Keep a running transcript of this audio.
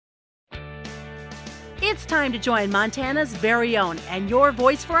It's time to join Montana's very own and your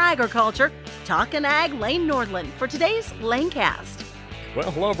voice for agriculture, Talkin' Ag Lane Nordland, for today's Lanecast.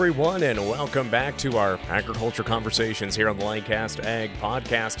 Well, hello everyone, and welcome back to our agriculture conversations here on the Lanecast Ag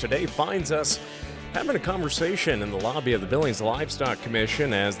Podcast. Today finds us having a conversation in the lobby of the Billings Livestock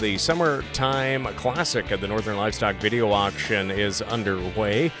Commission as the summertime classic of the Northern Livestock Video Auction is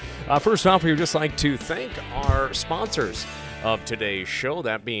underway. First off, we would just like to thank our sponsors of today's show,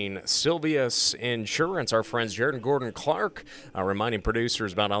 that being Sylvius Insurance, our friends Jared and Gordon Clark, reminding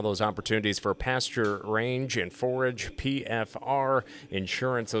producers about all those opportunities for pasture range and forage, PFR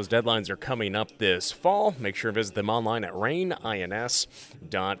insurance. Those deadlines are coming up this fall. Make sure to visit them online at rainins.com.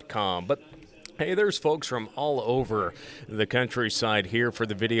 But hey, there's folks from all over the countryside here for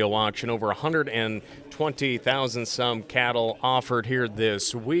the video auction. Over 120,000 some cattle offered here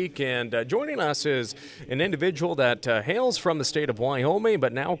this week. And joining us is an individual that hails from the state of Wyoming,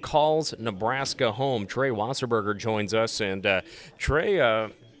 but now calls Nebraska home. Trey Wasserburger joins us. And Trey,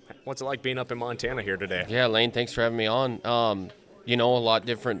 what's it like being up in Montana here today? Yeah, Lane, thanks for having me on. You know, a lot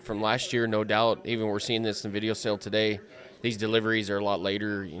different from last year, no doubt. Even we're seeing this in the video sale today. These deliveries are a lot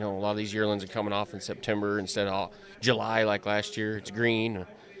later. You know, a lot of these yearlings are coming off in September instead of July like last year. It's green.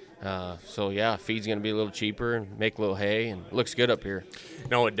 So, yeah, feed's going to be a little cheaper and make a little hay, and it looks good up here.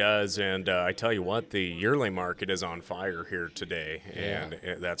 No, it does, and I tell you what, the yearling market is on fire here today, and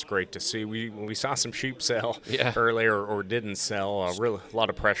that's great to see. We saw some sheep sell earlier or didn't sell. A lot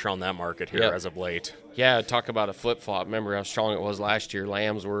of pressure on that market here as of late. Yeah, talk about a flip-flop. Remember how strong it was last year.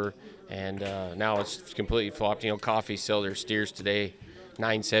 Lambs were, and now it's completely flopped. You know, coffee sell their steers today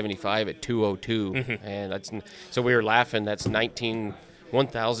 $9.75 at $2.02, and that's so we were laughing. That's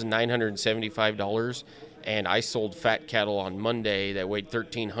 $1,975, and I sold fat cattle on Monday that weighed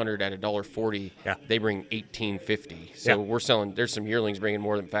 1,300 at $1.40. Yeah. They bring $1,850. So we're selling. There's some yearlings bringing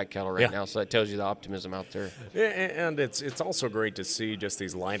more than fat cattle right now. So that tells you the optimism out there. Yeah, and it's also great to see just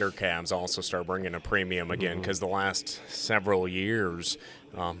these lighter calves also start bringing a premium again, because the last several years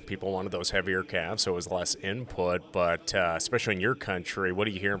people wanted those heavier calves, so it was less input. But especially in your country, what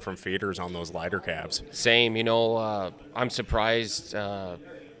are you hearing from feeders on those lighter calves? Same. You know, I'm surprised.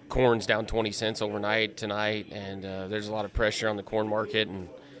 Corn's down 20 cents overnight tonight, and there's a lot of pressure on the corn market, and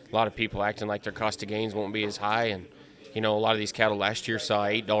a lot of people acting like their cost of gains won't be as high. And, you know, a lot of these cattle last year saw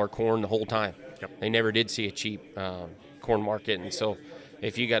 $8 corn the whole time. Yep. They never did see a cheap corn market. And so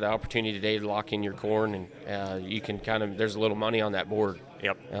if you got the opportunity today to lock in your corn, and you can there's a little money on that board.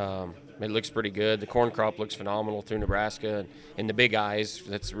 Yep. It looks pretty good. The corn crop looks phenomenal through Nebraska. And the big eyes,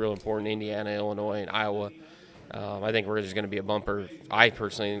 that's real important, Indiana, Illinois, and Iowa. I think there's going to be a bumper. I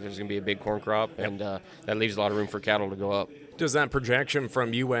personally think there's going to be a big corn crop, and that leaves a lot of room for cattle to go up. Does that projection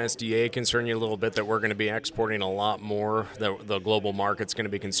from USDA concern you a little bit that we're going to be exporting a lot more, the global market's going to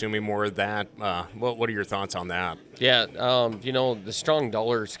be consuming more of that? What are your thoughts on that? Yeah, you know, the strong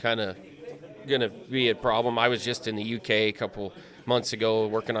dollar is kind of going to be a problem. I was just in the UK a couple months ago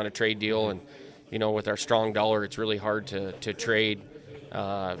working on a trade deal, and, you know, with our strong dollar, it's really hard to trade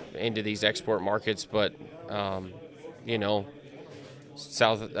into these export markets, but you know,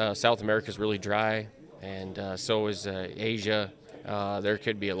 South America is really dry, and so is Asia. There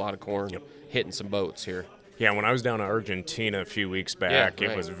could be a lot of corn hitting some boats here. Yeah, when I was down in Argentina a few weeks back,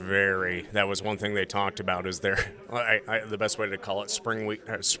 it was that was one thing they talked about is the best way to call it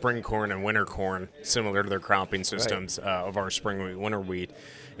spring corn and winter corn, similar to their cropping systems of our spring wheat, winter wheat.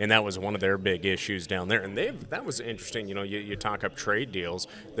 And that was one of their big issues down there. And that was interesting. You know, you talk up trade deals.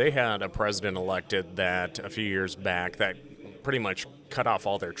 They had a president elected that a few years back that pretty much cut off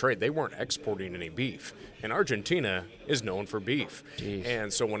all their trade. They weren't exporting any beef. And Argentina is known for beef. Jeez.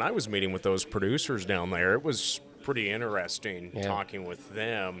 And so when I was meeting with those producers down there, it was pretty interesting talking with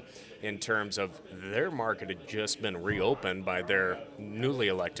them in terms of their market had just been reopened by their newly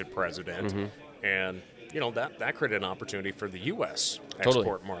elected president. And you know, that created an opportunity for the U.S.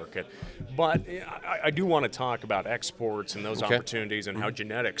 export market. But I do want to talk about exports and those opportunities and how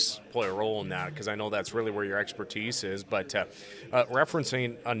genetics play a role in that, because I know that's really where your expertise is. But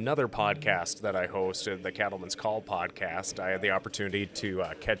referencing another podcast that I hosted, the Cattleman's Call podcast, I had the opportunity to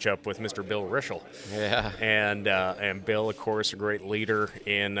catch up with Mr. Bill Rischel. Yeah. And Bill, of course, a great leader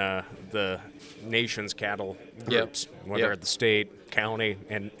in the nation's cattle groups, whether at the state, county,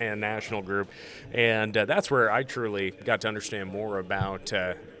 and national group. And that's where I truly got to understand more about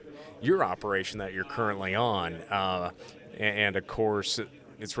your operation that you're currently on. And of course,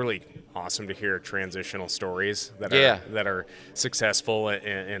 it's really awesome to hear transitional stories that are successful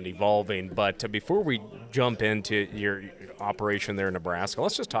and evolving. But before we jump into your operation there in Nebraska,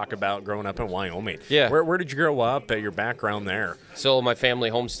 let's just talk about growing up in Wyoming. Yeah. Where did you grow up? Your background there? So my family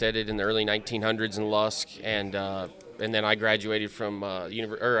homesteaded in the early 1900s in Lusk, and then I graduated from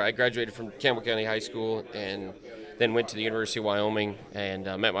Campbell County High School, and then went to the University of Wyoming and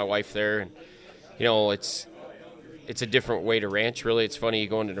met my wife there. And it's a different way to ranch, really. It's funny, you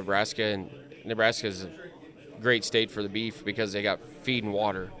go into Nebraska, and Nebraska is a great state for the beef because they got feed and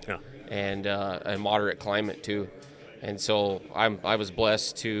water, and a moderate climate too. And so I was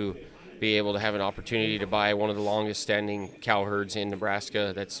blessed to be able to have an opportunity to buy one of the longest standing cow herds in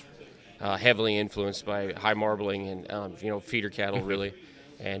Nebraska that's heavily influenced by high marbling and feeder cattle, really.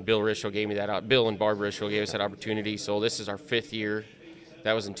 And Bill and Barb Rischel gave us that opportunity. So this is our 5th year.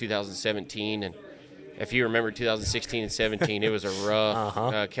 That was in 2017, and if you remember 2016 and 17, it was a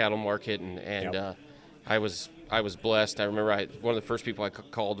rough cattle market, and I was blessed. I remember one of the first people I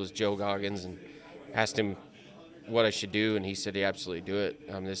called was Joe Goggins and asked him what I should do, and he said he absolutely do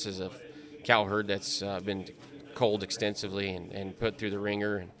it. This is a cow herd that's been culled extensively and put through the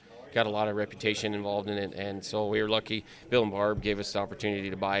ringer, and got a lot of reputation involved in it, and so we were lucky. Bill and Barb gave us the opportunity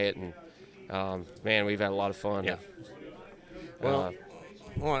to buy it, and man, we've had a lot of fun. Yeah. Well,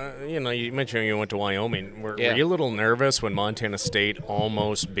 you mentioned you went to Wyoming. Were you a little nervous when Montana State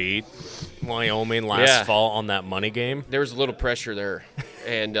almost beat Wyoming last fall on that money game? There was a little pressure there,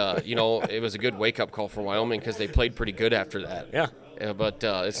 and it was a good wake-up call for Wyoming because they played pretty good after that. Yeah. But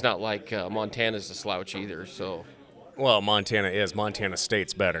it's not like Montana's a slouch either, so... Well, Montana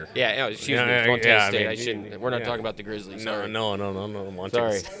State's better. Yeah, excuse me, Montana State. We're not talking about the Grizzlies. No,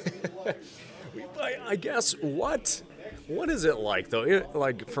 Montana State. I guess what is it like though?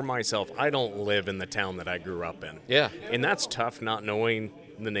 Like for myself, I don't live in the town that I grew up in. Yeah, and that's tough, not knowing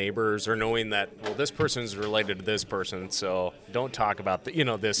the neighbors or knowing that this person's related to this person, so don't talk about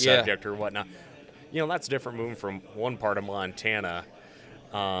this subject or whatnot. That's different moving from one part of Montana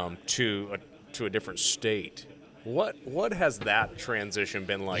to a different state. What has that transition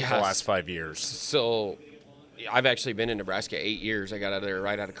been like the last 5 years? So I've actually been in Nebraska 8 years. I got out of there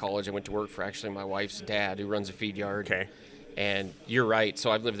right out of college. I went to work for actually my wife's dad, who runs a feed yard. Okay. And you're right. So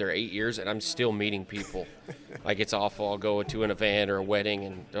I've lived there 8 years, and I'm still meeting people. Like, it's awful. I'll go to an event or a wedding,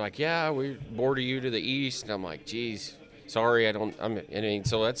 and they're like, yeah, we border you to the east. And I'm like, geez, sorry,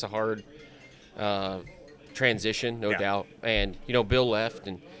 so that's a hard transition, no doubt. And, Bill left,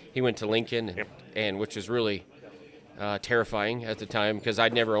 and he went to Lincoln, and which was really terrifying at the time because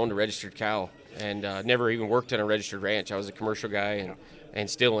I'd never owned a registered cow and never even worked on a registered ranch. I was a commercial guy and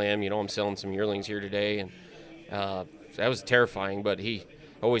still am. I'm selling some yearlings here today, and that was terrifying. But he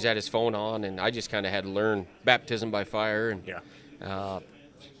always had his phone on, and I just kind of had to learn baptism by fire. And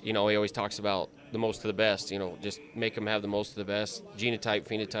he always talks about the most of the best. Just make them have the most of the best genotype,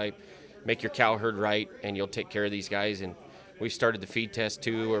 phenotype. Make your cow herd right, and you'll take care of these guys. And we've started the feed test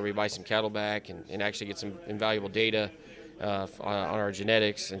too, where we buy some cattle back and actually get some invaluable data on our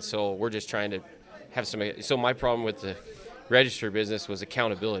genetics. And so we're just trying to have so my problem with the register business was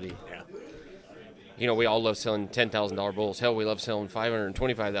accountability. We all love selling $10,000 bulls. Hell, we love selling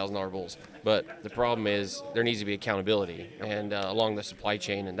 $525,000 bulls. But the problem is there needs to be accountability and along the supply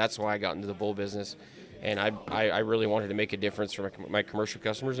chain, and that's why I got into the bull business. And I really wanted to make a difference for my commercial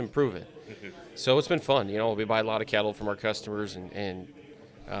customers and prove it. Mm-hmm. So it's been fun. We buy a lot of cattle from our customers and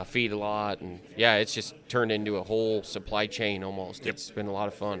feed a lot. And, it's just turned into a whole supply chain almost. It's been a lot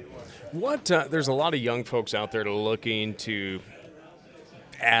of fun. There's a lot of young folks out there looking to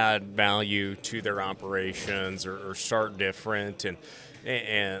add value to their operations or start different.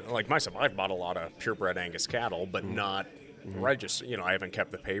 And like myself, I've bought a lot of purebred Angus cattle, but not registered. I haven't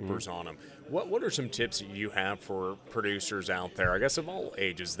kept the papers on them. What are some tips that you have for producers out there, I guess of all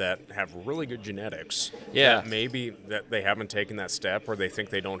ages, that have really good genetics? Yeah. That maybe that they haven't taken that step, or they think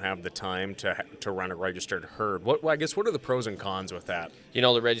they don't have the time to run a registered herd. What are the pros and cons with that?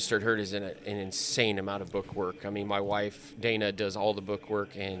 The registered herd is an insane amount of book work. I mean, my wife, Dana, does all the book work,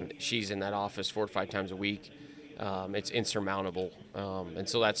 and she's in that office 4 to 5 times a week. It's insurmountable, and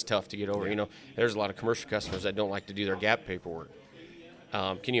so that's tough to get over. There's a lot of commercial customers that don't like to do their gap paperwork.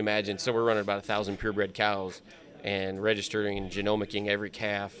 Can you imagine? So we're running about 1,000 purebred cows and registering and genomicing every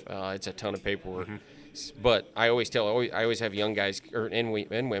calf. It's a ton of paperwork. Mm-hmm. But I always have young guys and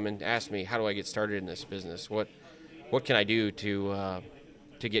women ask me, how do I get started in this business? What can I do to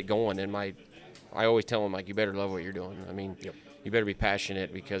get going? And I always tell them, you better love what you're doing. I mean, you better be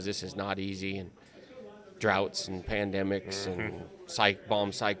passionate because this is not easy. And droughts and pandemics and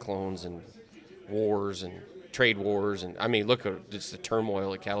bomb cyclones and wars and trade wars, and I mean, look at just the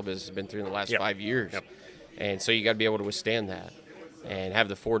turmoil the cattle business has been through in the last 5 years. And so you got to be able to withstand that and have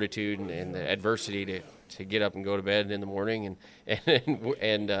the fortitude and the adversity to get up and go to bed in the morning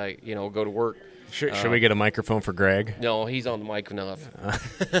and go to work. Should we get a microphone for Greg? No, he's on the mic enough.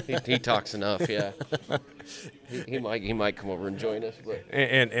 he talks enough. Yeah, he might come over and join us. But.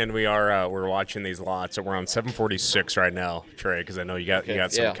 And we're watching these lots, and we're on 746 right now, Trey, because I know you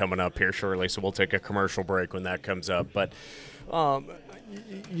got some coming up here shortly. So we'll take a commercial break when that comes up. But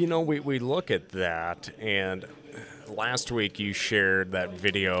we look at that, and last week you shared that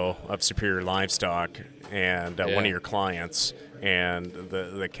video of Superior Livestock and one of your clients. And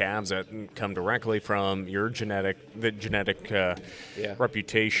the calves that come directly from your genetic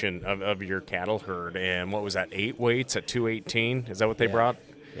reputation of your cattle herd. And what was that, 8 weights at 218? Is that what they brought?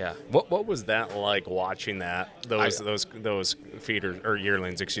 Yeah. What was that like watching those feeders or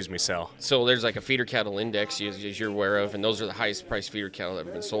yearlings, sell? So there's like a feeder cattle index, as you're aware of, and those are the highest priced feeder cattle that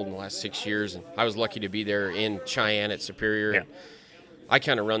have been sold in the last 6 years. And I was lucky to be there in Cheyenne at Superior. Yeah. I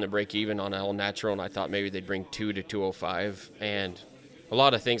kind of run the break even on all natural, and I thought maybe they'd bring 2 to 205. And a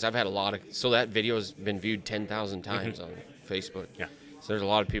lot of things, so that video has been viewed 10,000 times on Facebook. Yeah. So there's a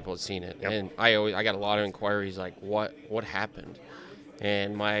lot of people that seen it. Yep. And I got a lot of inquiries like, what happened?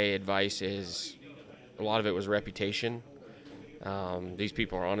 And my advice is a lot of it was reputation. These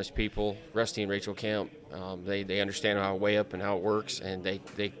people are honest people. Rusty and Rachel Camp, they understand how to weigh up and how it works, and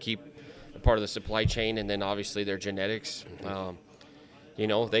they keep a part of the supply chain, and then obviously their genetics.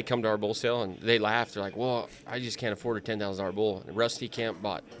 They come to our bull sale and they laugh. They're like, well, I just can't afford a $10,000 bull. And Rusty Camp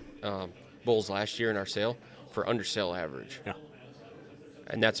bought bulls last year in our sale for under sale average. Yeah.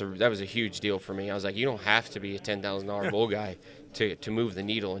 And that was a huge deal for me. I was like, you don't have to be a $10,000 bull guy to move the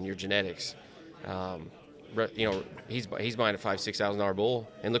needle in your genetics. He's buying a $5,000-$6,000 bull,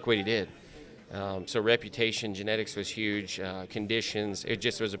 and look what he did. So reputation, genetics was huge. Conditions, it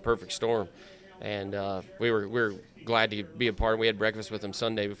just was a perfect storm. And we were glad to be a part. We had breakfast with him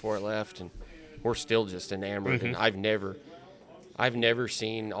Sunday before I left, and we're still just enamored. And I've never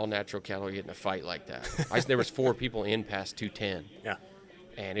seen all natural cattle get in a fight like that. There was 4 people in past 210. Yeah.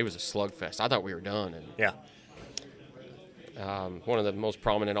 And it was a slugfest. I thought we were done. And yeah. One of the most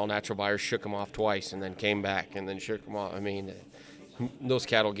prominent all natural buyers shook him off twice and then came back and then shook him off. I mean, those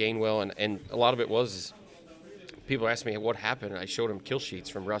cattle gained well, and a lot of it was people asked me what happened, and I showed them kill sheets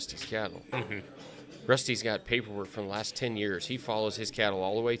from Rusty's cattle. Rusty's got paperwork from the last 10 years. He follows his cattle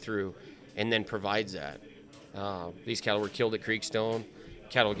all the way through and then provides that. These cattle were killed at Creekstone.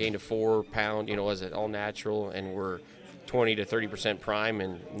 Cattle gained a 4-pound, was it all natural, and were 20 to 30% prime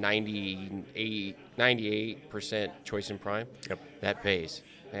and 98% choice in prime. Yep. That pays.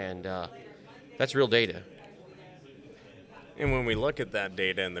 And that's real data. And when we look at that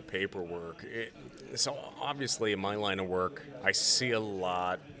data and the paperwork, so obviously in my line of work, I see a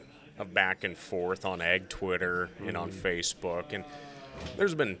lot of back and forth on ag Twitter and on Facebook, and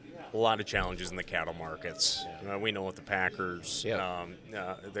there's been a lot of challenges in the cattle markets. We know with the Packers,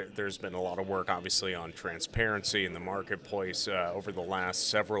 there's been a lot of work, obviously, on transparency in the marketplace over the last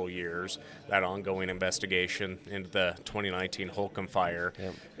several years, that ongoing investigation into the 2019 Holcomb fire.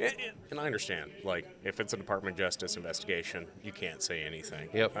 Yep. And I understand, like, if it's a Department of Justice investigation, you can't say anything.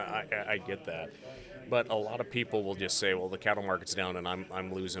 Yep. I get that. But a lot of people will just say, well, the cattle market's down and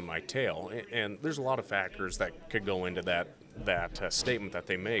I'm losing my tail. And there's a lot of factors that could go into that statement that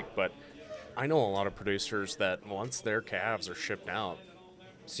they make. But I know a lot of producers that once their calves are shipped out,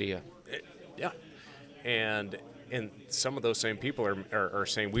 see ya. Yeah. And some of those same people are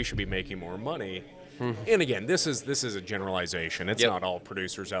saying we should be making more money. And again, this is a generalization. It's not all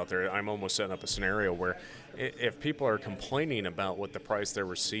producers out there. I'm almost setting up a scenario where if people are complaining about what the price they're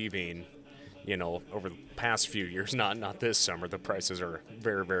receiving, over the past few years, not this summer, the prices are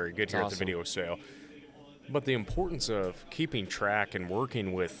very, very good here at the video sale. But the importance of keeping track and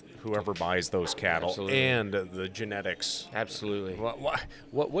working with whoever buys those cattle and the genetics. Absolutely.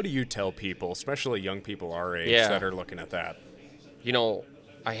 What do you tell people, especially young people our age that are looking at that?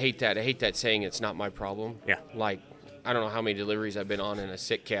 I hate that. I hate that saying it's not my problem. Yeah. Like, I don't know how many deliveries I've been on and a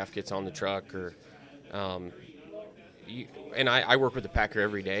sick calf gets on the truck or and I work with the Packer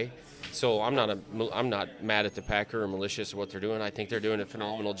every day. So I'm not mad at the Packer or malicious of what they're doing. I think they're doing a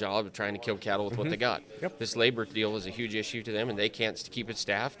phenomenal job of trying to kill cattle with what they got. Yep. This labor deal is a huge issue to them, and they can't keep it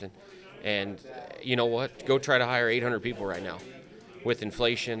staffed. And you know what? Go try to hire 800 people right now. With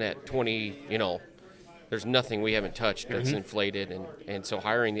inflation at 20, there's nothing we haven't touched that's inflated. And so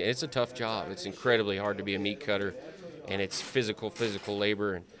hiring, it's a tough job. It's incredibly hard to be a meat cutter, and it's physical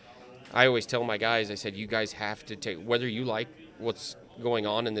labor. And I always tell my guys, I said, you guys have to take, whether you like what's going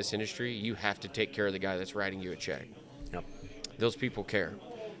on in this industry, you have to take care of the guy that's writing you a check. Yep. Those people care.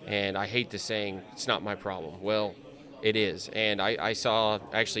 And I hate the saying, it's not my problem. Well, it is. And I saw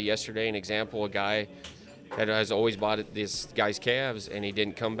actually yesterday an example, a guy that has always bought this guy's calves, and he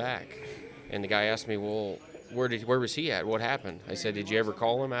didn't come back. And the guy asked me, well, where was he at? What happened? I said, did you ever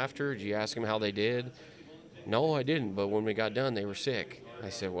call him after? Did you ask him how they did? No, I didn't. But when we got done, they were sick. I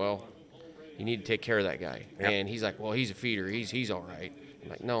said, well, you need to take care of that guy. Yep. And he's like, well, he's a feeder. He's all right. I'm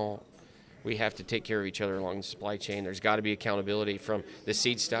like, no, we have to take care of each other along the supply chain. There's got to be accountability from the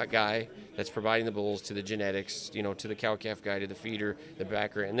seed stock guy that's providing the bulls to the genetics, to the cow-calf guy, to the feeder, the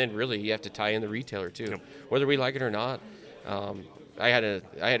backer. And then really you have to tie in the retailer too. Yep. Whether we like it or not. I had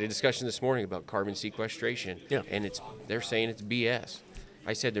a discussion this morning about carbon sequestration, and they're saying it's BS.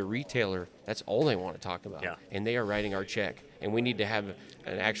 I said the retailer, that's all they want to talk about, and they are writing our check. And we need to have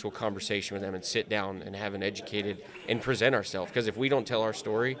an actual conversation with them and sit down and have an educated and present ourselves. Because if we don't tell our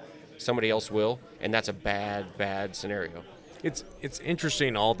story, somebody else will, and that's a bad scenario. It's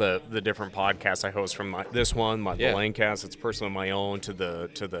interesting, all the different podcasts I host, from this one, the Landcast, it's personally my own, to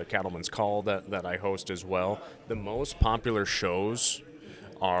the Cattleman's Call that I host as well. The most popular shows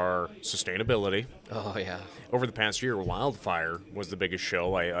are sustainability. Oh, yeah. Over the past year, Wildfire was the biggest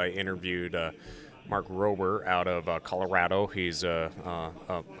show. I interviewed Mark Rober out of Colorado. He's an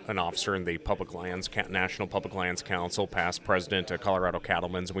officer in the National Public Lands Council, past president of Colorado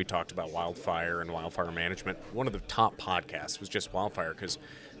Cattlemen's, and we talked about wildfire and wildfire management. One of the top podcasts was just wildfire, because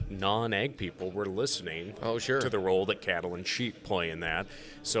non-ag people were listening to the role that cattle and sheep play in that.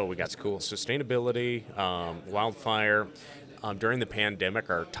 So we got sustainability, wildfire. During the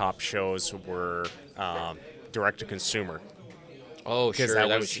pandemic, our top shows were direct-to-consumer. Oh, sure,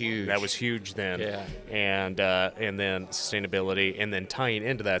 that was huge. That was huge then. Yeah. And then sustainability, and then tying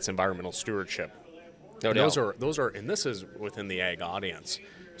into that's environmental stewardship. No doubt. Those are, and this is within the ag audience.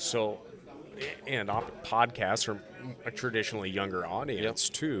 So, and podcasts are a traditionally younger audience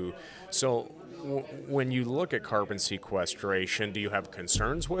too. So, when you look at carbon sequestration, do you have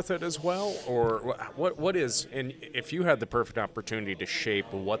concerns with it as well, or what is? And if you had the perfect opportunity to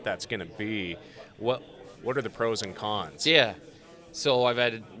shape what that's going to be, what are the pros and cons? Yeah. So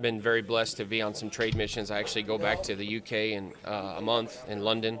I've been very blessed to be on some trade missions. I actually go back to the UK in a month, in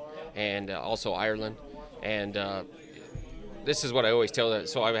London, and also Ireland. And this is what I always tell them.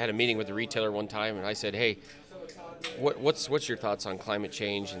 So I had a meeting with the retailer one time, and I said, hey, what's your thoughts on climate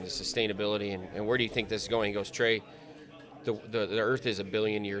change and the sustainability, and where do you think this is going? He goes, Trey, the Earth is 1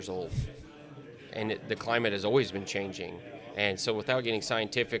 billion years old, and the climate has always been changing. And so without getting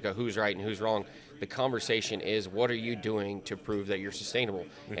scientific of who's right and who's wrong, the conversation is, what are you doing to prove that you're sustainable?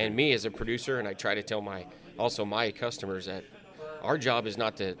 Mm-hmm. And me as a producer, and I try to tell my customers that our job is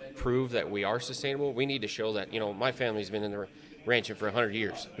not to prove that we are sustainable. We need to show that, my family's been in the ranching for 100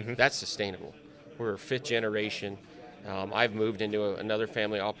 years. Mm-hmm. That's sustainable. We're a 5th generation. I've moved into another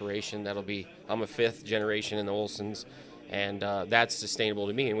family operation I'm a 5th generation in the Olsons, and that's sustainable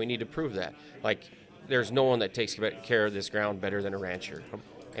to me, and we need to prove that. Like, there's no one that takes care of this ground better than a rancher.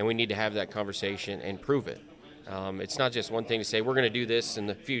 And we need to have that conversation and prove it. It's not just one thing to say, we're going to do this in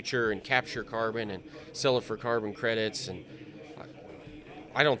the future and capture carbon and sell it for carbon credits. And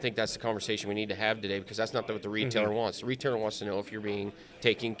I don't think that's the conversation we need to have today, because that's not what the retailer wants. The retailer wants to know if you're being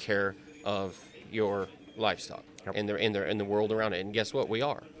taking care of your livestock and the world around it. And guess what? We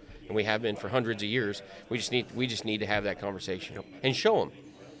are. And we have been for hundreds of years. We just need to have that conversation and show them.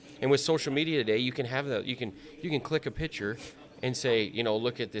 And with social media today, you can have that. You can click a picture and say,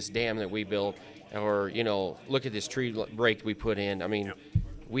 look at this dam that we built, or, look at this tree break we put in. I mean,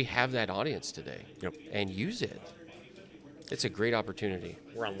 we have that audience today, and use it. It's a great opportunity.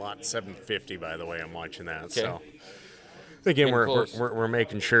 We're on lot 750, by the way. I'm watching that. Okay. So, again, we're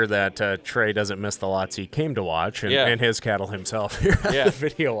making sure that Trey doesn't miss the lots he came to watch, and his cattle himself here at the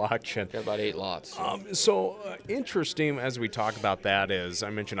video auction. Got about 8 lots. So interesting as we talk about that is,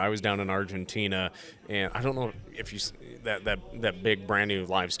 I mentioned I was down in Argentina, and I don't know if you that big brand new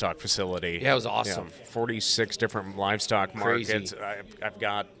livestock facility. Yeah, it was awesome. 46 different livestock markets. I've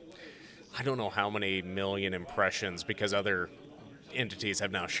got, I don't know how many million impressions, because other entities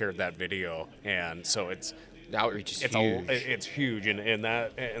have now shared that video, and so it's. The outreach is huge. It's huge, and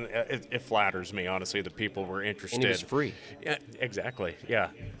it flatters me, honestly, that people were interested. And it was free. Yeah, exactly.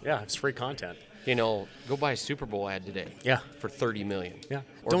 Yeah, it's free content. Go buy a Super Bowl ad today. Yeah, for $30 million. Yeah.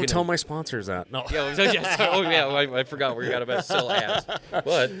 Don't tell my sponsors that. No. I forgot we got to sell ads.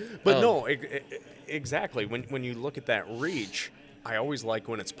 But no, exactly. When you look at that reach, I always like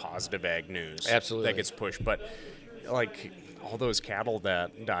when it's positive ag news. Absolutely. That gets pushed, but like all those cattle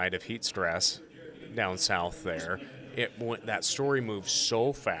that died of heat stress down south there, that story moved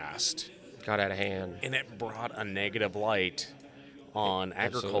so fast, got out of hand, and it brought a negative light on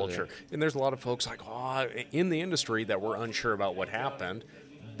agriculture. Absolutely. And there's a lot of folks in the industry that were unsure about what happened,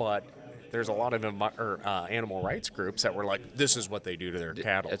 but there's a lot of animal rights groups that were like, this is what they do to their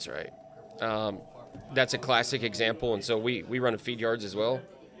cattle. That's right. That's a classic example, and so we run a feed yards as well,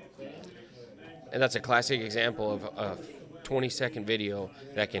 and that's a classic example of a 20-second video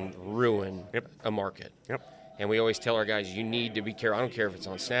that can ruin a market. Yep. And we always tell our guys, you need to be careful. I don't care if it's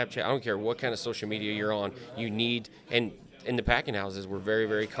on Snapchat. I don't care what kind of social media you're on. You need, and in the packing houses, we're very,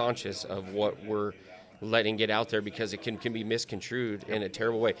 very conscious of what we're letting get out there because it can be misconstrued in a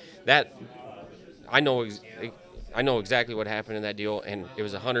terrible way. That I know exactly what happened in that deal, and it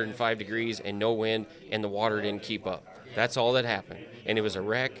was 105 degrees and no wind, and the water didn't keep up. That's all that happened, and it was a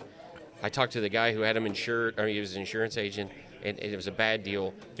wreck. I talked to the guy who had him insured. He was an insurance agent, and it was a bad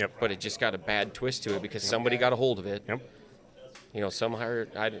deal. Yep. But it just got a bad twist to it because somebody got a hold of it. Yep. You know, some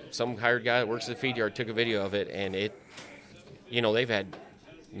hired guy that works at the feed yard took a video of it, and it, you know, they've had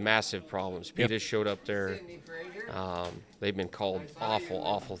massive problems. PETA showed up there. They've been called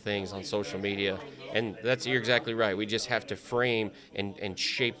awful things on social media, and you're exactly right. We just have to frame and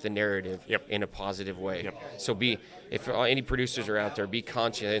shape the narrative in a positive way. So if any producers are out there, be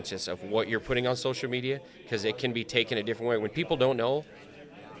conscientious of what you're putting on social media, because it can be taken a different way. When people don't know,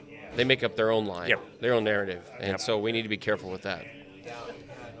 they make up their own line, their own narrative, and so we need to be careful with that.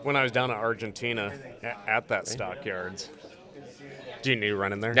 When I was down in Argentina at that stockyards, do you need to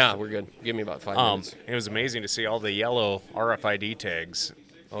run in there? Nah, we're good. Give me about 5 minutes. It was amazing to see all the yellow RFID tags.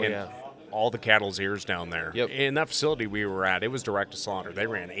 All the cattle's ears down there. Yep. In that facility we were at, it was direct to slaughter. They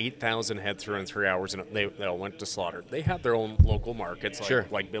ran 8,000 head through in 3 hours, and they all went to slaughter. They had their own local markets,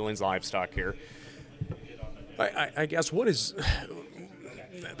 like Billings Livestock here. I guess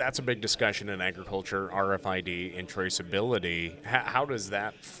that's a big discussion in agriculture, RFID and traceability. How does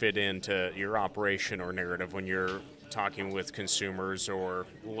that fit into your operation or narrative when you're talking with consumers or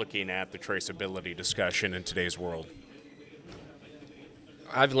looking at the traceability discussion in today's world?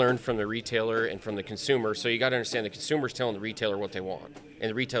 I've learned from the retailer and from the consumer, so you got to understand the consumer's telling the retailer what they want, and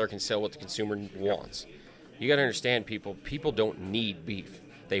the retailer can sell what the consumer wants. You got to understand people don't need beef.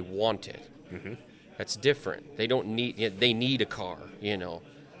 They want it. Mm-hmm. That's different. They don't need, they need a car, you know.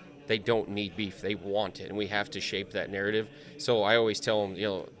 They don't need beef. They want it, and we have to shape that narrative. So I always tell them, you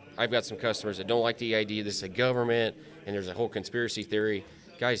know, I've got some customers that don't like the idea this is a government and there's a whole conspiracy theory.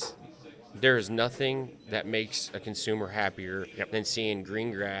 Guys, there is nothing that makes a consumer happier than seeing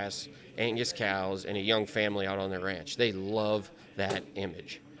green grass, Angus cows, and a young family out on their ranch. They love that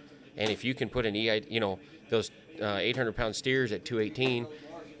image. And if you can put an you know, those 800-pound steers at 218,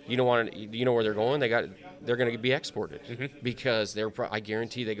 you know where they're going? They're going to be exported because I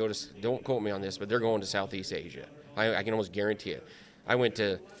guarantee they go to, don't quote me on this, but they're going to Southeast Asia. I can almost guarantee it. I went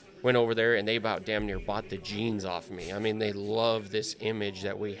over there, and they about damn near bought the jeans off me. I mean, they love this image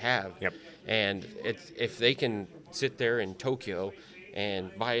that we have. Yep. And if they can sit there in Tokyo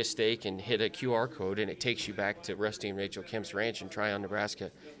and buy a steak and hit a QR code, and it takes you back to Rusty and Rachel Kemp's ranch in Tryon,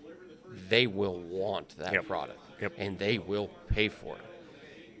 Nebraska, they will want that product, and they will pay for it.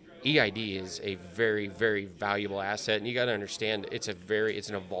 EID is a very, very valuable asset, and you got to understand it's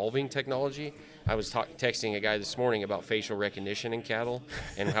an evolving technology. I was texting a guy this morning about facial recognition in cattle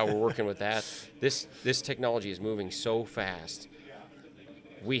and how we're working with that. This technology is moving so fast.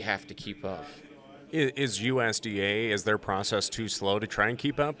 We have to keep up. Is USDA, is their process too slow to try and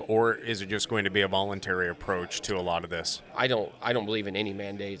keep up, or is it just going to be a voluntary approach to a lot of this? I don't believe in any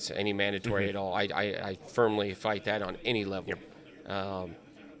mandates, any mandatory at all. I firmly fight that on any level.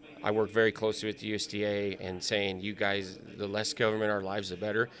 I work very closely with the USDA and saying, you guys, the less government our lives, the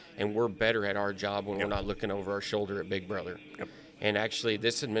better. And we're better at our job when we're not looking over our shoulder at Big Brother. And actually,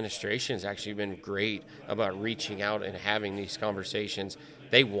 this administration has actually been great about reaching out and having these conversations.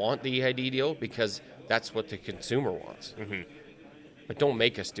 They want the EID deal because that's what the consumer wants. But don't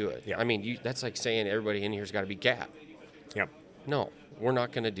make us do it. I mean, that's like saying everybody in here's got to be GAP. No, we're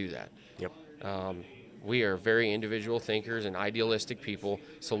not going to do that. We are very individual thinkers and idealistic people,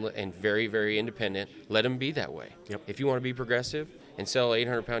 and very, very independent. Let them be that way. If you want to be progressive and sell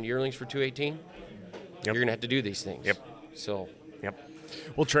 800-pound yearlings for $218, you're going to have to do these things.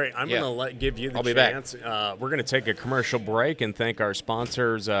 Well, Trey, I'm going to give you the I'll be chance. We're going to take a commercial break and thank our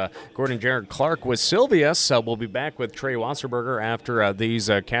sponsors, Gordon Jared Clark with Sylvius. We'll be back with Trey Wasserburger after these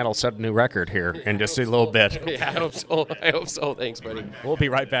cattle set a new record here in just a little bit. Yeah, I hope so. I hope so. Thanks, buddy. We'll be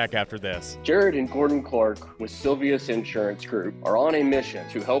right back after this. Jared and Gordon Clark with Sylvius Insurance Group are on a mission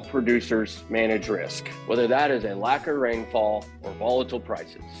to help producers manage risk, whether that is a lack of rainfall or volatile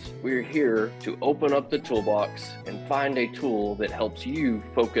prices. We're here to open up the toolbox and find a tool that helps you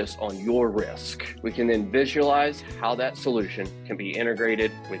focus on your risk. We can then visualize how that solution can be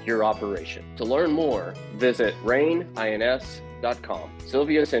integrated with your operation. To learn more, visit rainins.com.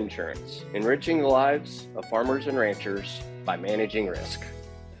 Sylvius Insurance, enriching the lives of farmers and ranchers by managing risk.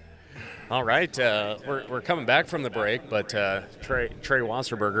 All right, we're coming back from the break, but Trey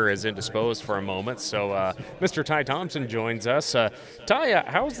Wasserburger is indisposed for a moment, so Mr. Ty Thompson joins us. Ty,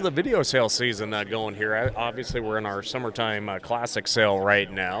 how's the video sale season going here? Obviously, we're in our summertime classic sale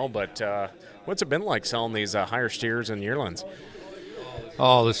right now, but what's it been like selling these higher steers and yearlings?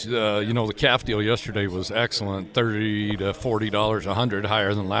 Oh, this the calf deal yesterday was excellent, $30 to $40 a hundred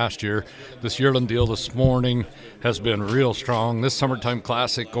higher than last year. This yearling deal this morning has been real strong. This summertime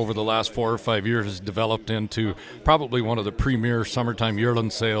classic over the last 4 or 5 years has developed into probably one of the premier summertime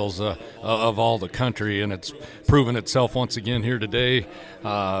yearling sales of all the country, and it's proven itself once again here today.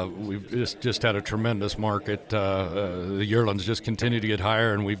 We've just had a tremendous market. The yearlings just continue to get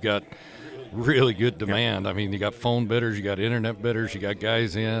higher, and we've got really good demand. I mean, you got phone bidders, you got internet bidders, you got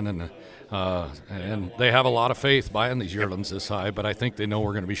guys in, and they have a lot of faith buying these yearlings this high, but I think they know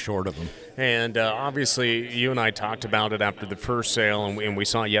we're going to be short of them. And obviously, you and I talked about it after the first sale, and we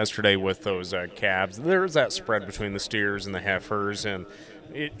saw yesterday with those calves. There's that spread between the steers and the heifers, and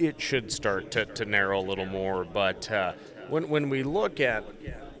it should start to narrow a little more. But when we look at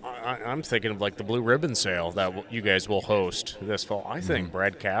I'm thinking of like the blue ribbon sale that you guys will host this fall. I think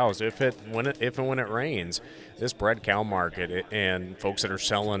bred cows, if and when it rains, this bred cow market and folks that are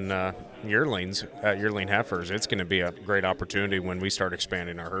selling yearling heifers, it's going to be a great opportunity when we start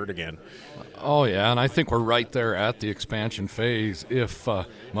expanding our herd again. Oh yeah, and I think we're right there at the expansion phase if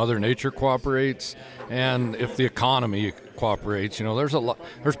Mother Nature cooperates and if the economy cooperates.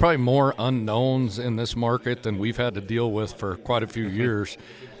 There's probably more unknowns in this market than we've had to deal with for quite a few years.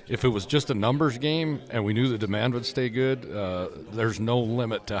 If it was just a numbers game and we knew the demand would stay good, there's no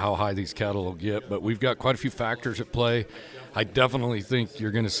limit to how high these cattle will get. But we've got quite a few factors at play. I definitely think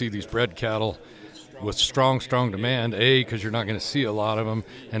you're going to see these bred cattle with strong demand, A, because you're not going to see a lot of them,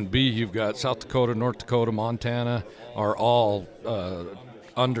 and B, you've got South Dakota, North Dakota, Montana are all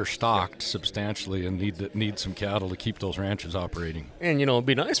understocked substantially and need some cattle to keep those ranches operating. And, it'd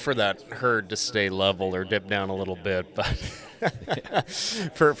be nice for that herd to stay level or dip down a little bit, but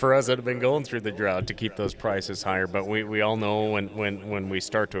for us that have been going through the drought to keep those prices higher. But we all know when we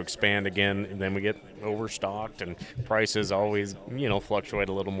start to expand again, then we get overstocked and prices always, fluctuate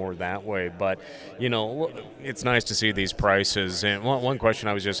a little more that way. But, it's nice to see these prices. And one question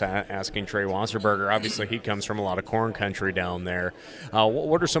I was just asking Trey Wasserburger, obviously he comes from a lot of corn country down there.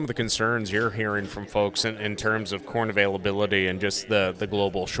 What are some of the concerns you're hearing from folks in terms of corn availability and just the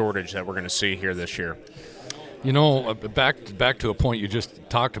global shortage that we're going to see here this year? Back to a point you just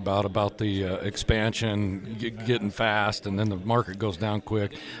talked about the expansion getting fast and then the market goes down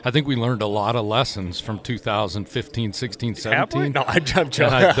quick. I think we learned a lot of lessons from 2015, 16, 17. No, I'm joking.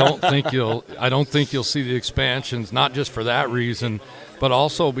 And I don't think you'll see the expansions, not just for that reason, but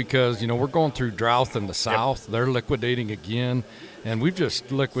also because we're going through drought in the South. They're liquidating again, and we've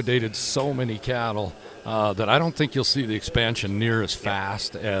just liquidated so many cattle that I don't think you'll see the expansion near as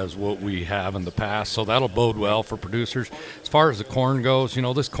fast as what we have in the past. So that'll bode well for producers. As far as the corn goes,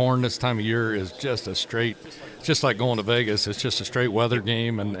 this corn this time of year is just it's just like going to Vegas. It's just a straight weather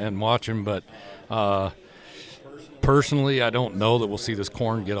game and watching. But personally, I don't know that we'll see this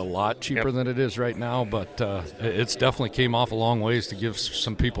corn get a lot cheaper than it is right now. But it's definitely came off a long ways to give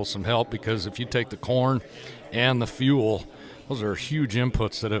some people some help, because if you take the corn and the fuel, those are huge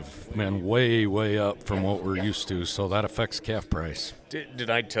inputs that have been way, way up from what we're used to, so that affects calf price. Did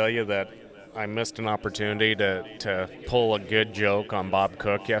I tell you that I missed an opportunity to pull a good joke on Bob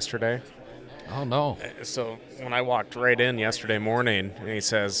Cook yesterday? Oh, no. So when I walked right in yesterday morning, and he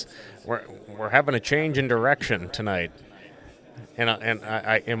says, we're having a change in direction tonight. And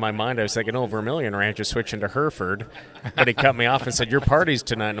I in my mind, I was thinking, Vermilion Ranch is switching to Hereford. But he cut me off and said, your party's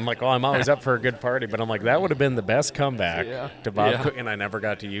tonight. And I'm like, I'm always up for a good party. But I'm like, that would have been the best comeback to Bob Cook, and I never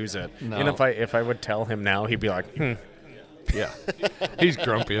got to use it. No. And if I would tell him now, he'd be like, Yeah. He's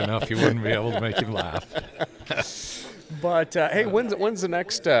grumpy enough you wouldn't be able to make him laugh. But, hey, when's the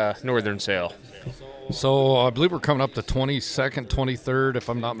next Northern sale? So I believe we're coming up the 22nd, 23rd, if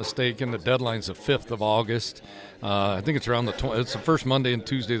I'm not mistaken. The deadline's the 5th of August. I think it's around it's the first Monday and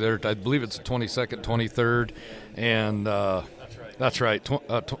Tuesday there. I believe it's the 22nd, 23rd, and that's right.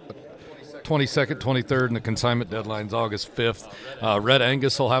 22nd, 23rd, and the consignment deadline's August 5th. Red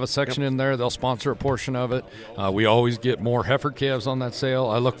Angus will have a section in there. They'll sponsor a portion of it. We always get more heifer calves on that sale.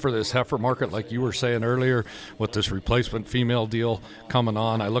 I look for this heifer market, like you were saying earlier, with this replacement female deal coming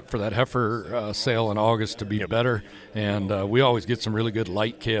on. I look for that heifer sale in August to be better, and we always get some really good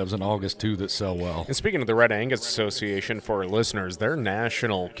light calves in August, too, that sell well. And speaking of the Red Angus Association, for our listeners, their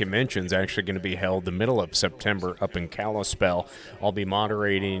national convention is actually going to be held the middle of September up in Kalispell. I'll be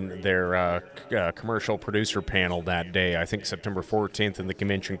moderating their commercial producer panel that day. I think September 14th, and the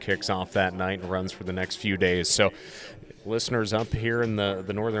convention kicks off that night and runs for the next few days. So listeners up here in the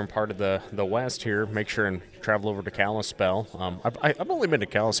northern part of the West here, make sure and travel over to Kalispell. I've only been to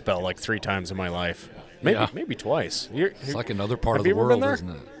Kalispell like 3 times in my life. Maybe twice. It's like another part of the world, isn't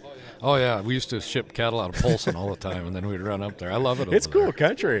it? Oh, yeah. We used to ship cattle out of Polson all the time, and then we'd run up there. I love it. It's cool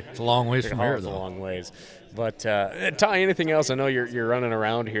country. It's a long ways from here, though. It's a long ways. But, Ty, anything else? I know you're running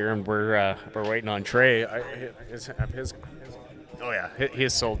around here, and we're waiting on Trey. He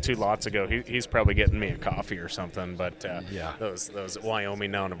sold 2 lots ago. He's probably getting me a coffee or something. But those Wyoming,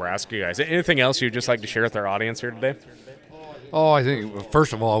 now Nebraska guys. Anything else you'd just like to share with our audience here today? Oh, I think,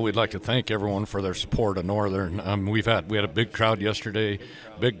 first of all, we'd like to thank everyone for their support of Northern. We had a big crowd yesterday,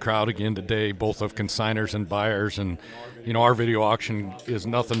 big crowd again today, both of consigners and buyers. And, you know, our video auction is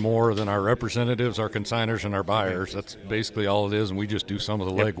nothing more than our representatives, our consigners, and our buyers. That's basically all it is, and we just do some of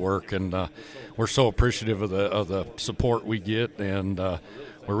the legwork. And we're so appreciative of the support we get, and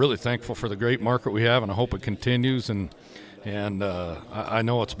we're really thankful for the great market we have, and I hope it continues. And I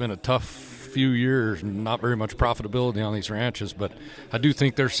know it's been a tough few years, not very much profitability on these ranches, but I do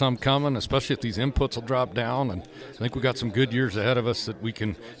think there's some coming, especially if these inputs will drop down, and I think we got some good years ahead of us that we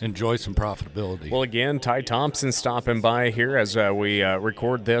can enjoy some profitability. Well, again, Ty Thompson stopping by here as we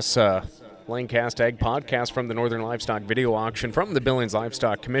record this Lanecast Ag podcast from the Northern Livestock Video Auction from the Billings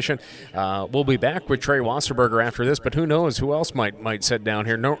Livestock Commission. We'll be back with Trey Wasserburger after this, but who knows who else might sit down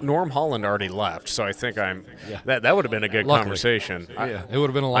here. Norm Holland already left, so I think that would have been a good conversation. It would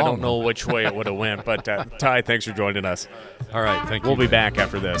have been a long I don't know which way it would have went, but Ty, thanks for joining us. All right, thank you. We'll be back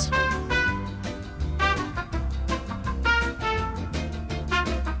after this.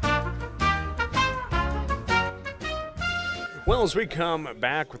 Well, as we come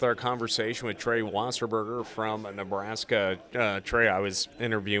back with our conversation with Trey Wasserburger from Nebraska, Trey, I was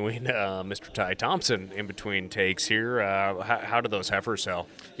interviewing Mr. Ty Thompson in between takes here. How did those heifers sell?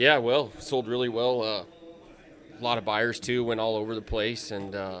 Yeah, well, sold really well. A lot of buyers, too, went all over the place,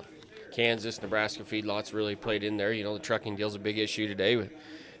 and Kansas, Nebraska feedlots really played in there. You know, the trucking deal's a big issue today with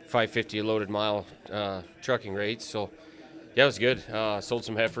 $5.50 a loaded mile trucking rates. So, yeah, it was good. Sold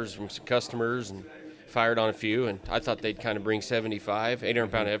some heifers from some customers and fired on a few, and I thought they'd kind of bring 75.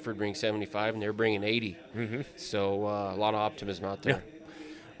 800-pound heifer would bring 75, and they're bringing 80. Mm-hmm. So a lot of optimism out there. Yeah.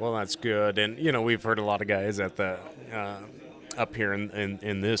 Well, that's good. And, you know, we've heard a lot of guys at the up here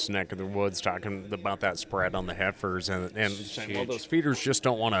in this neck of the woods talking about that spread on the heifers and saying, well, those feeders just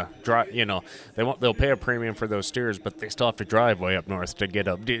don't want to drive. You know, they'll pay a premium for those steers, but they still have to drive way up north to get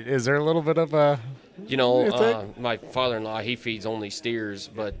up. Is there a little bit of a my father-in-law, he feeds only steers,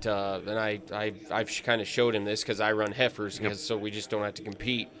 but then I've kind of showed him this because I run heifers, so we just don't have to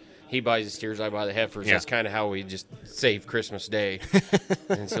compete. He buys the steers, I buy the heifers. Yeah. That's kind of how we just save Christmas Day,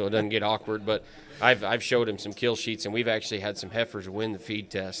 and so it doesn't get awkward. But I've showed him some kill sheets, and we've actually had some heifers win the feed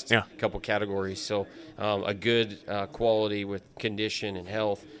test, a couple categories. So a good quality with condition and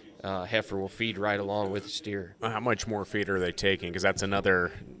health. Heifer will feed right along with the steer. How much more feed are they taking? Because that's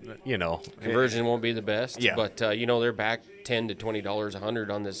another, conversion won't be the best. Yeah. But they're back $10 to $20 a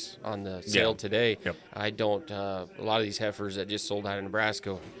hundred on the sale today. Yep. I don't. A lot of these heifers that just sold out of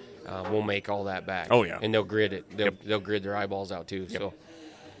Nebraska will make all that back. Oh yeah. And they'll grid it. They'll grid their eyeballs out too. Yep. So.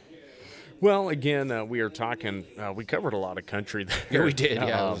 Well, again, we are talking. We covered a lot of country there. Yeah, we did.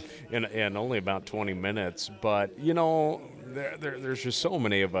 Yeah. In only about 20 minutes, but there's just so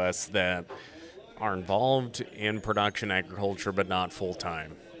many of us that are involved in production agriculture, but not full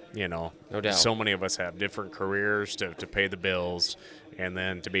time. No doubt. So many of us have different careers to pay the bills, and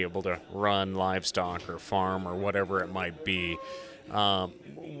then to be able to run livestock or farm or whatever it might be.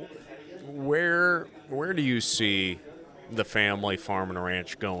 Where do you see the family farm and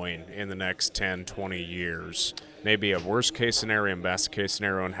ranch going in the next 10, 20 years? Maybe a worst case scenario and best case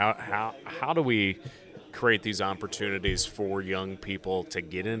scenario, and how do we create these opportunities for young people to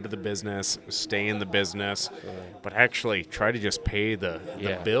get into the business, stay in the business, but actually try to just pay the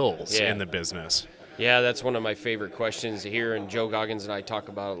bills in the business? Yeah, that's one of my favorite questions here, and Joe Goggins and I talk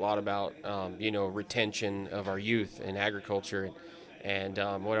about a lot about retention of our youth in agriculture, and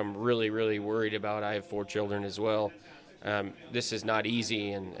what I'm really worried about. I have 4 children as well. This is not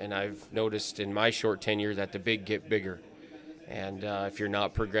easy, and I've noticed in my short tenure that the big get bigger, and if you're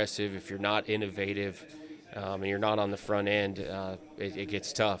not progressive, if you're not innovative, and you're not on the front end, it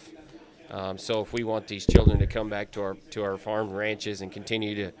gets tough. So if we want these children to come back to our farm ranches and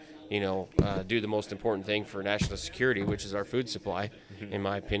continue to do the most important thing for national security, which is our food supply, in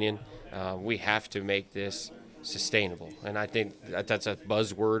my opinion, we have to make this sustainable. And I think that's a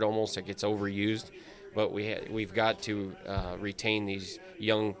buzzword almost that gets overused, but we've got to retain these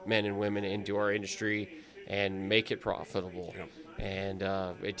young men and women into our industry and make it profitable. Yep. And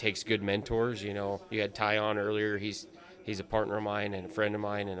it takes good mentors. You had Ty on earlier. He's a partner of mine and a friend of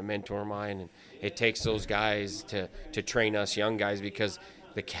mine and a mentor of mine, and it takes those guys to train us young guys, because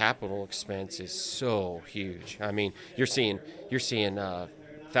the capital expense is so huge. I mean, you're seeing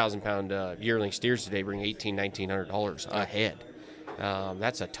 1,000-pound yearling steers today bring $1,900 a head.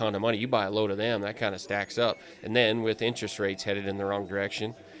 That's a ton of money. You buy a load of them, that kind of stacks up. And then with interest rates headed in the wrong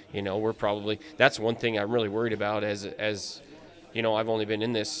direction, we're probably, that's one thing I'm really worried about as I've only been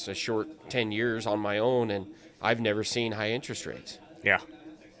in this a short 10 years on my own, and I've never seen high interest rates. Yeah.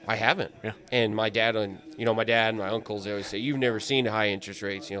 I haven't. Yeah. And my dad and my uncles, they always say, you've never seen high interest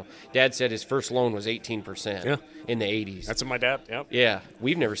rates. Dad said his first loan was 18% in the 80s. That's what my dad, yep. Yeah.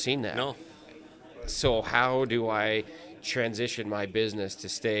 We've never seen that. No. So how do I transition my business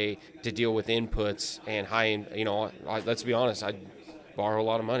to deal with inputs and let's be honest, I borrow a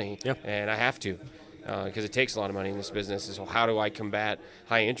lot of money, and I have to. Because it takes a lot of money in this business. So how do I combat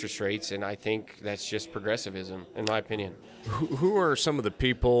high interest rates? And I think that's just progressivism, in my opinion. Who are some of the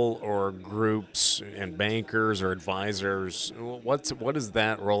people or groups and bankers or advisors? What does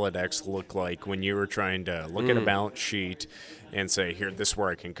that Rolodex look like when you were trying to look at a balance sheet and say, here, this is where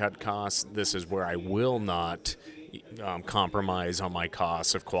I can cut costs, this is where I will not compromise on my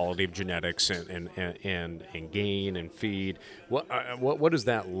costs of quality of genetics and gain and feed? What does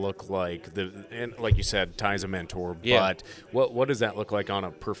that look like? And like you said, Ty's a mentor, but what does that look like on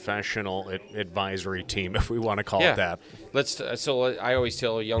a professional advisory team, if we want to call it that? So I always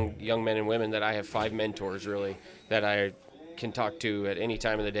tell young men and women that I have 5 mentors really that I can talk to at any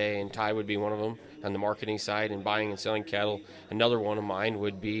time of the day, and Ty would be one of them on the marketing side and buying and selling cattle. Another one of mine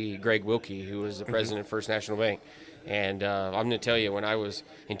would be Greg Wilkie, who was the president of First National Bank. And I'm going to tell you, when I was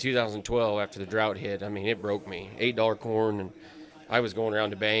in 2012, after the drought hit, I mean, it broke me. $8 corn, and I was going around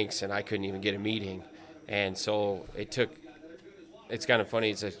to banks, and I couldn't even get a meeting. And so it's kind of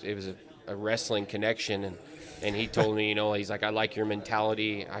funny. It was a wrestling connection, and he told me, he's like, I like your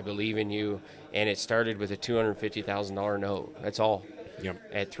mentality. I believe in you. And it started with a $250,000 note. That's all. Yep.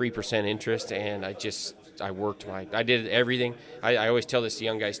 At 3% interest, and I did everything. I always tell this to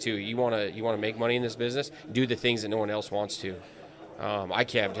young guys too. You want to make money in this business, do the things that no one else wants to. I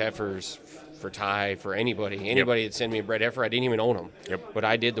calved heifers for Ty, for anybody that sent me a bred heifer. I didn't even own them. Yep. But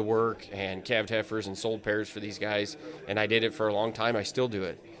I did the work and calved heifers and sold pairs for these guys, and I did it for a long time. I still do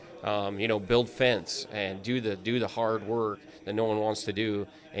it. Build fence and do the hard work that no one wants to do,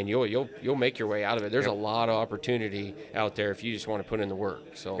 and you'll make your way out of it. There's a lot of opportunity out there if you just want to put in the work.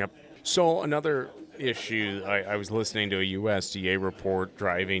 So another issue, I was listening to a USDA report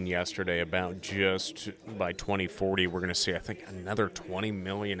driving yesterday about just by 2040 we're going to see, I think, another 20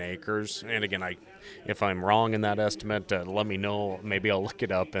 million acres. And again, if I'm wrong in that estimate, let me know. Maybe I'll look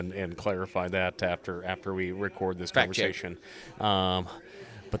it up and clarify that after we record this conversation.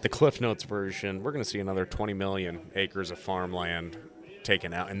 But the Cliff Notes version, we're going to see another 20 million acres of farmland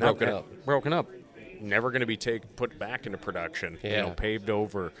taken out. And broken up. Never going to be put back into production, paved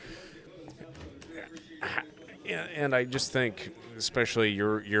over. And I just think, especially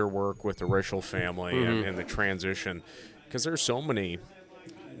your work with the Rischel family and the transition, because there's so many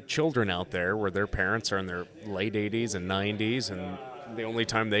children out there where their parents are in their late 80s and 90s, and the only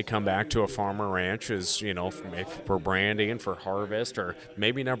time they come back to a farm or ranch is, for branding, for harvest, or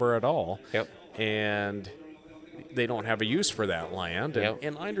maybe never at all. Yep. And they don't have a use for that land.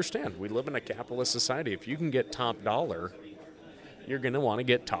 And I understand. We live in a capitalist society. If you can get top dollar, you're going to want to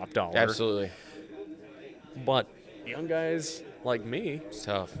get top dollar. Absolutely. But young guys like me, it's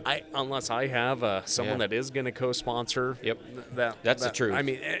tough. Unless I have someone that is going to co-sponsor. Yep. That's the truth. I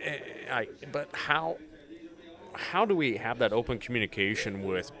mean, but how do we have that open communication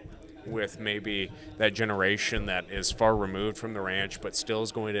with maybe that generation that is far removed from the ranch but still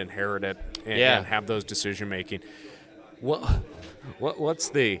is going to inherit it and have those decision making? What's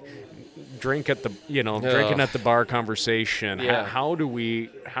the drink at the drinking at the bar conversation. Yeah. How do we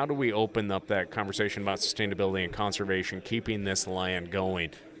open up that conversation about sustainability and conservation, keeping this land going?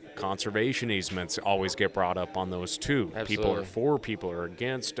 Conservation easements always get brought up on those too. Absolutely. People are for, people are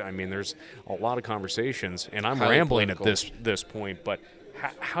against. I mean, there's a lot of conversations, and I'm Highly rambling political. at this point. But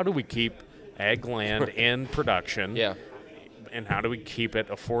how do we keep ag land in production? Yeah. And how do we keep it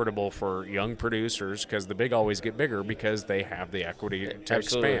affordable for young producers? Because the big always get bigger because they have the equity to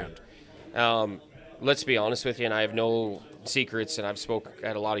Absolutely. expand. Let's be honest with you, and I have no secrets, and I've spoke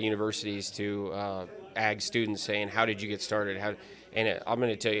at a lot of universities to ag students saying, how did you get started? I'm going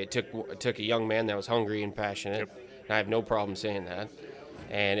to tell you, it took a young man that was hungry and passionate, and I have no problem saying that.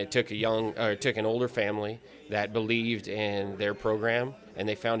 And it took an older family that believed in their program, and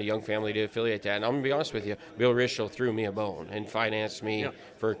they found a young family to affiliate that. And I'm going to be honest with you, Bill Rischel threw me a bone and financed me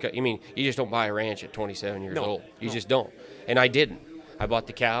you just don't buy a ranch at 27 years old. You just don't. And I didn't. I bought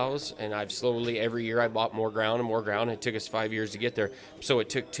the cows, and I've slowly, every year I bought more ground and more ground, and it took us 5 years to get there. So it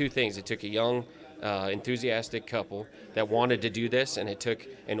took two things. It took a young, enthusiastic couple that wanted to do this, and it took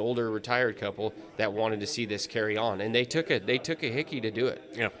an older retired couple that wanted to see this carry on. And they took a hickey to do it.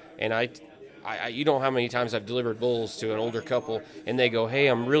 Yeah. And I you know how many times I've delivered bulls to an older couple, and they go, hey,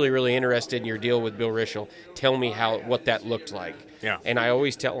 I'm really, really interested in your deal with Bill Rischel. Tell me what that looked like. Yeah. And I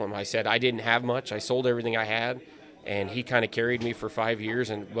always tell them, I said, I didn't have much. I sold everything I had, and he kind of carried me for 5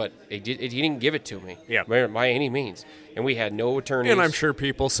 years, but he didn't give it to me by any means. And we had no attorneys. And I'm sure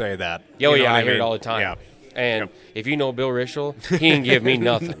people say that. Oh, yeah, I hear it all the time. Yeah. And if you know Bill Rischel, he didn't give me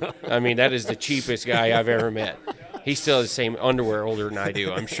nothing. No. I mean, that is the cheapest guy I've ever met. He still has the same underwear older than I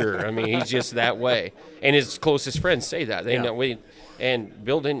do, I'm sure. I mean, he's just that way. And his closest friends say that. They know and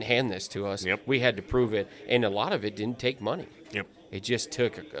Bill didn't hand this to us. We had to prove it. And a lot of it didn't take money. It just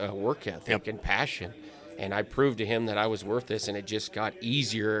took a work ethic and passion. And I proved to him that I was worth this, and it just got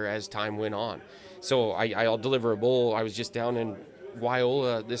easier as time went on. So I'll deliver a bull. I was just down in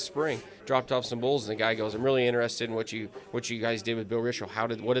Wyola this spring, dropped off some bulls, and the guy goes, I'm really interested in what you guys did with Bill Rischel.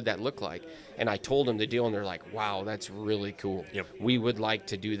 What did that look like? And I told him the deal, and they're like, wow, that's really cool. We would like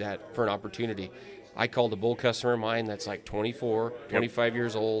to do that for an opportunity. I called a bull customer of mine that's like 24, 25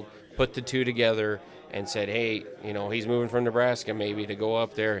 years old, put the two together, and said, hey, he's moving from Nebraska maybe to go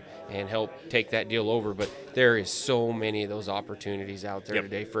up there and help take that deal over. But there is so many of those opportunities out there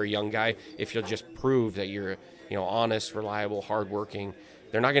today for a young guy. If you'll just prove that you're honest, reliable, hardworking,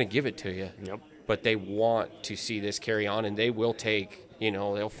 they're not going to give it to you. But they want to see this carry on, and they will take,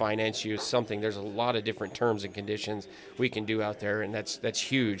 they'll finance you something. There's a lot of different terms and conditions we can do out there, and that's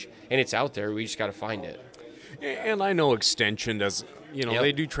huge. And it's out there. We just got to find it. And I know Extension does,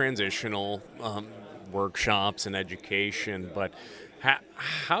 they do transitional workshops and education, but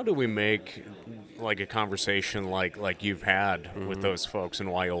how do we make like a conversation like you've had with those folks in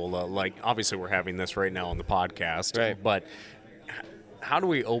Wyola? Like, obviously we're having this right now on the podcast, but how do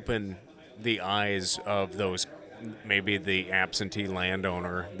we open the eyes of those, maybe the absentee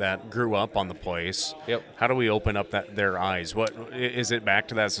landowner that grew up on the place? How do we open up their eyes? What is it, back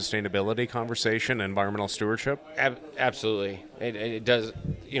to that sustainability conversation, environmental stewardship? Absolutely. It does.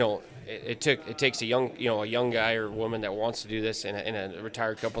 It takes a young guy or woman that wants to do this, and a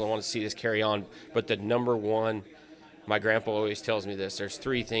retired couple that wants to see this carry on. But the number one, my grandpa always tells me this: there's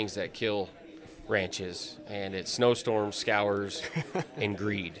three things that kill ranches, and it's snowstorms, scours, and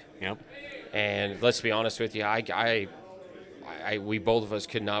greed. And let's be honest with you, we both of us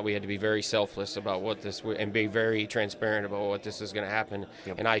could not. We had to be very selfless about what this, and be very transparent about what this is going to happen.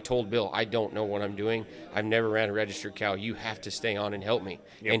 And I told Bill, I don't know what I'm doing. I've never ran a registered cow. You have to stay on and help me.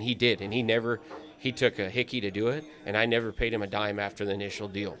 And he did. And he took a hickey to do it. And I never paid him a dime after the initial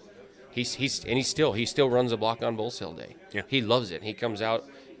deal. He still runs a block on bull sale day. He loves it. He comes out,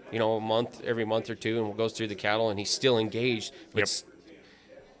 every month or two, and goes through the cattle, and he's still engaged. But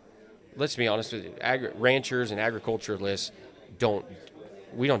let's be honest with you, ranchers and agriculturalists,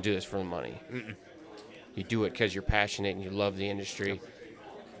 we don't do this for the money. You do it because you're passionate and you love the industry.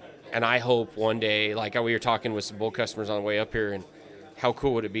 And I hope one day, like we were talking with some bull customers on the way up here, and how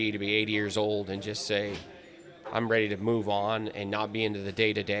cool would it be to be 80 years old and just say, I'm ready to move on and not be into the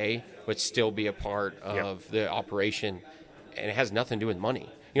day-to-day, but still be a part of the operation. And it has nothing to do with money.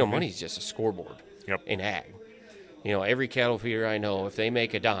 Money's just a scoreboard in ag. Every cattle feeder I know, if they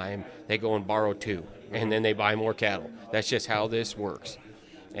make a dime, they go and borrow two, and then they buy more cattle. That's just how this works.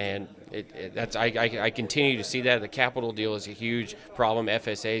 And I continue to see that. The capital deal is a huge problem.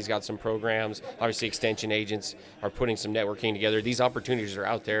 FSA's got some programs. Obviously, extension agents are putting some networking together. These opportunities are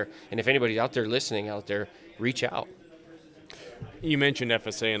out there, and if anybody's out there listening out there, reach out. You mentioned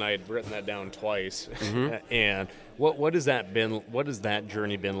FSA, and I had written that down twice. And What has that been? What has that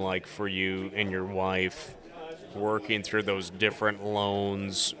journey been like for you and your wife, working through those different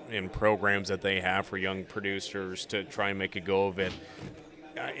loans and programs that they have for young producers to try and make a go of it?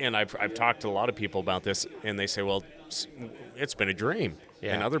 And I've talked to a lot of people about this, and they say, well, it's been a dream.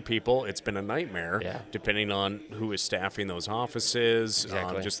 Yeah. And other people, it's been a nightmare, Yeah. depending on who is staffing those offices,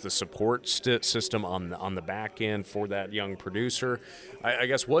 Exactly. just the support system on the back end for that young producer. I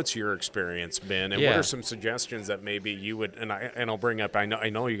guess, what's your experience been, and what Yeah. are some suggestions that maybe you would? And I'll bring up. I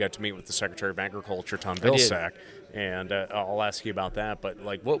know you got to meet with the Secretary of Agriculture, Tom Vilsack, and I'll ask you about that. But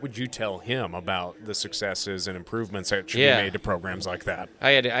like, what would you tell him about the successes and improvements that should be made to programs like that?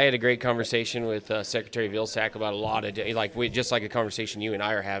 I had a great conversation with Secretary Vilsack about a lot of just like a conversation you and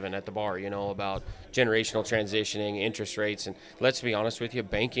I are having at the bar, about generational transitioning, interest rates, and let's be honest with you,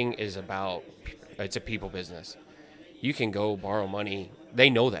 banking is it's a people business. You can go borrow money. They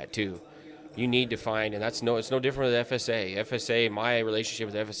know that too. You need to find, and it's no different with FSA. FSA, my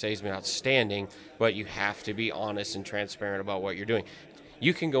relationship with FSA has been outstanding, but you have to be honest and transparent about what you're doing.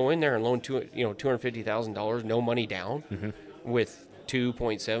 You can go in there and loan $250,000, no money down, with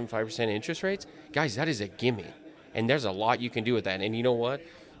 2.75% interest rates. Guys, that is a gimme, and there's a lot you can do with that. And you know what?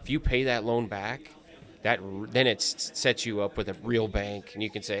 If you pay that loan back, then it sets you up with a real bank, and you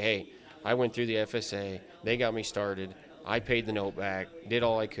can say, hey, I went through the FSA, they got me started, I paid the note back, did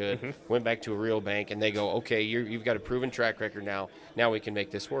all I could, went back to a real bank, and they go, okay, you've got a proven track record now we can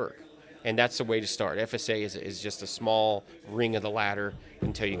make this work. And that's the way to start. FSA is just a small ring of the ladder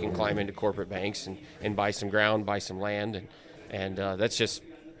until you can climb into corporate banks and buy some ground, buy some land, and that's just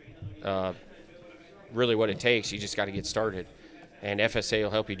really what it takes. You just got to get started. And FSA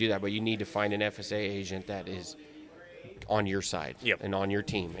will help you do that, but you need to find an FSA agent that is on your side and on your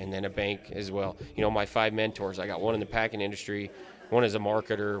team, and then a bank as well. My 5 mentors, I got one in the packing industry, one as a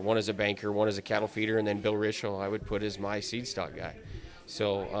marketer, one as a banker, one as a cattle feeder, and then Bill Rischel I would put as my seed stock guy.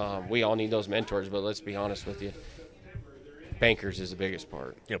 So we all need those mentors, but let's be honest with you, bankers is the biggest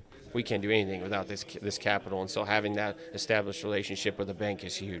part. Yep. We can't do anything without this capital, and so having that established relationship with a bank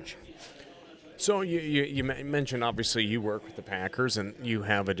is huge. So you mentioned, obviously, you work with the Packers, and you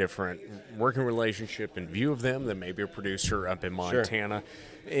have a different working relationship and view of them than maybe a producer up in Montana.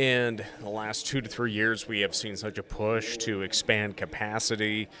 Sure. And the last 2 to 3 years, we have seen such a push to expand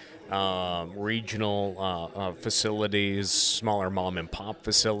capacity, regional facilities, smaller mom-and-pop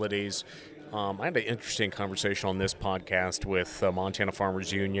facilities. I had an interesting conversation on this podcast with Montana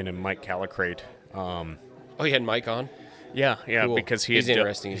Farmers Union and Mike Calicrate. You had Mike on? Yeah, cool. Because he's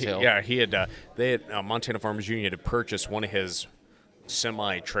interesting as hell. They had Montana Farmers Union had purchased one of his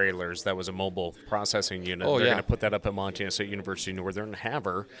semi-trailers that was a mobile processing unit. They're going to put that up at Montana State University Northern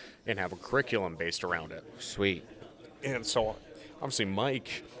Haver and have a curriculum based around it. Sweet. And so, obviously,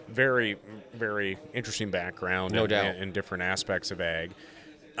 Mike, very, very interesting background, no doubt, in different aspects of ag.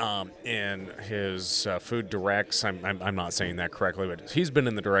 And his food directs, I'm not saying that correctly, but he's been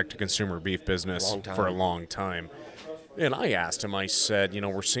in the direct-to-consumer beef business for a long time. And I asked him, I said,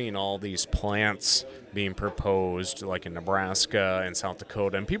 we're seeing all these plants being proposed, like in Nebraska and South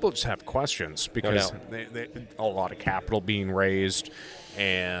Dakota, and people just have questions because a lot of capital being raised.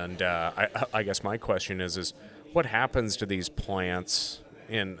 And I guess my question is what happens to these plants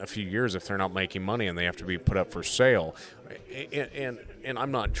in a few years if they're not making money and they have to be put up for sale? And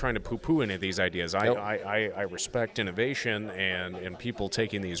I'm not trying to poo-poo any of these ideas. Nope. I respect innovation and people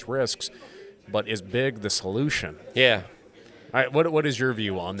taking these risks. But is big the solution? Yeah. What is your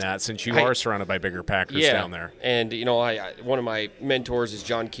view on that, since you are surrounded by bigger packers down there? And, one of my mentors is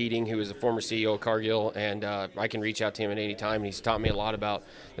John Keating, who is the former CEO of Cargill, and I can reach out to him at any time. He's taught me a lot about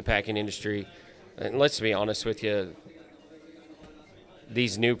the packing industry. And let's be honest with you,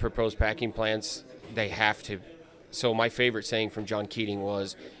 these new proposed packing plants, they have to. So my favorite saying from John Keating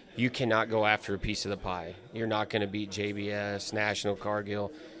was, you cannot go after a piece of the pie. You're not going to beat JBS, National,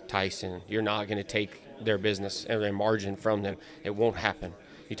 Cargill, Tyson. You're not going to take their business and their margin from them. It won't happen.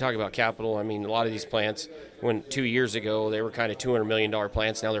 You talk about capital. I mean, a lot of these plants, when 2 years ago they were kind of $200 million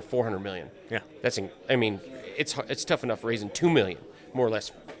plants, now they're $400 million. Yeah, it's tough enough raising $2 million, more or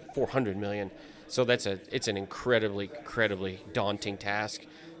less $400 million. So it's an incredibly daunting task.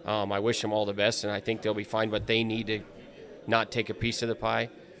 I wish them all the best, and I think they'll be fine. But they need to not take a piece of the pie,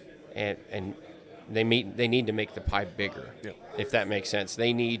 and they need to make the pie bigger, if that makes sense.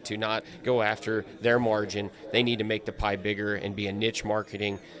 They need to not go after their margin. They need to make the pie bigger and be a niche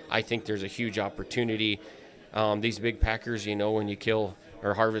marketing. I think there's a huge opportunity. These big packers, when you kill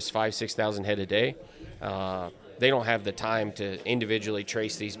or harvest 5,000-6,000 head a day, they don't have the time to individually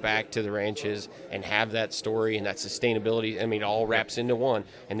trace these back to the ranches and have that story and that sustainability. I mean, it all wraps into one.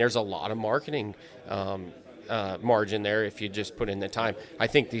 And there's a lot of marketing margin there if you just put in the time. I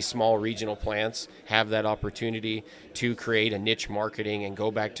think these small regional plants have that opportunity to create a niche marketing and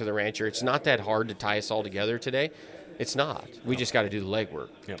go back to the rancher. It's not that hard to tie us all together today. It's not. We just got to do the legwork.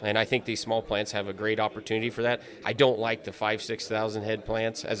 Yep. And I think these small plants have a great opportunity for that. I don't like the 5,000-6,000 head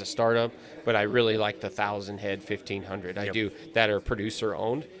plants as a startup, but I really like the 1,000 head, 1,500. I do that are producer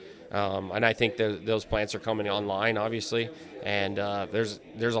owned. And I think those plants are coming online, obviously. And there's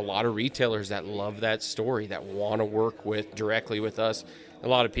a lot of retailers that love that story, that want to work directly with us. A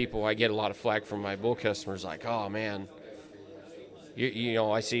lot of people, I get a lot of flack from my bull customers, like, oh man, you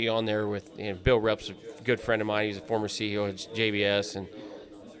know, I see you on there with Bill Rupp's a good friend of mine. He's a former CEO at JBS, and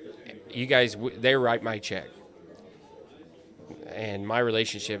you guys, they write my check, and my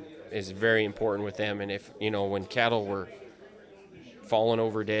relationship is very important with them. And if when cattle were falling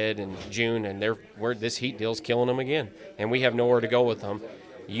over dead in June, and this heat deal's killing them again, and we have nowhere to go with them,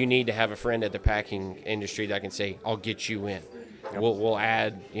 you need to have a friend at the packing industry that can say, "I'll get you in." Yep. We'll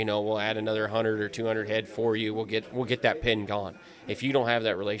add another 100 or 200 head for you. We'll get that pin gone. If you don't have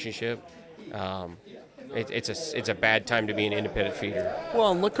that relationship, it's a bad time to be an independent feeder.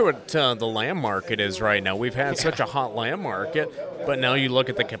 Well, look at what the lamb market is right now. We've had such a hot lamb market, but now you look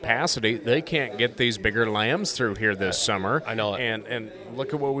at the capacity. They can't get these bigger lambs through here this summer. I know it. And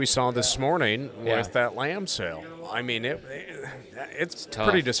look at what we saw this morning with that lamb sale. I mean, it's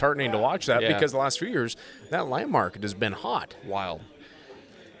pretty disheartening to watch that because the last few years, that lamb market has been hot. Wild.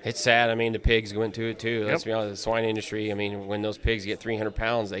 It's sad. I mean, the pigs went to it too. Let's be honest, the swine industry, I mean, when those pigs get 300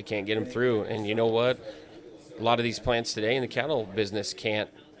 pounds, they can't get them through. And you know what? A lot of these plants today in the cattle business can't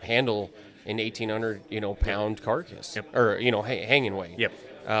handle an 1,800, pound carcass or, hanging weight.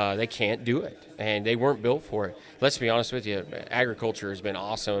 Yep. They can't do it, and they weren't built for it. Let's be honest with you, agriculture has been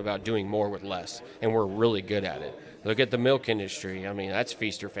awesome about doing more with less, and we're really good at it. Look at the milk industry. I mean, that's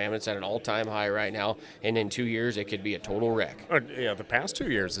feast or famine. It's at an all-time high right now, and in 2 years, it could be a total wreck. The past 2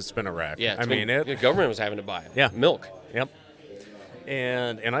 years, it's been a wreck. Yeah, the government was having to buy it. Yeah. Milk. Yep.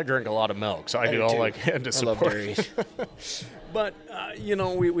 And I drink a lot of milk, so I do all I can to support. I love dairy. But,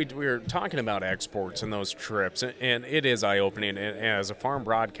 we were talking about exports and those trips, and it is eye-opening. And as a farm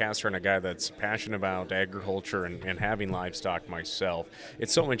broadcaster and a guy that's passionate about agriculture and having livestock myself,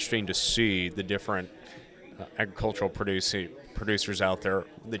 it's so interesting to see the different agricultural producers out there,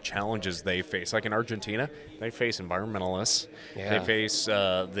 the challenges they face. Like in Argentina, they face environmentalists. Yeah. They face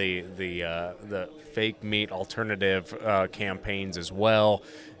the fake meat alternative campaigns as well.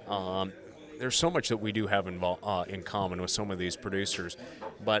 There's so much that we do have in common with some of these producers.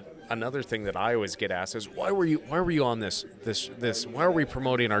 But another thing that I always get asked is, why were you on this? Why are we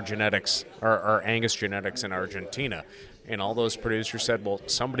promoting our genetics, our Angus genetics in Argentina? And all those producers said, well,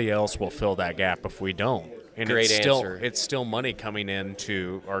 somebody else will fill that gap if we don't. And it's still money coming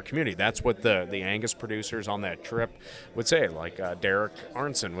into our community. That's what the Angus producers on that trip would say. Like Derek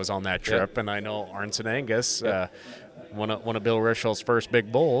Arnson was on that trip, and I know Arnson Angus, one of Bill Rischel's first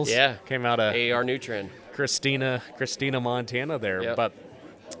big bulls, came out of AR Nutrin, Christina, Montana there. Yep. But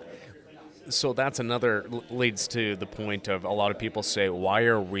so that's another leads to the point of a lot of people say, why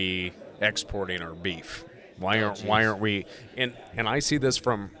are we exporting our beef? Why aren't we? And I see this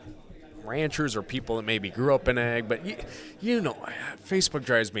from ranchers or people that maybe grew up in ag, but Facebook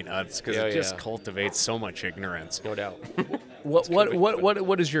drives me nuts because it just cultivates so much ignorance. No doubt.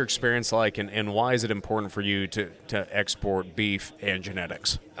 What is your experience like, and why is it important for you to export beef and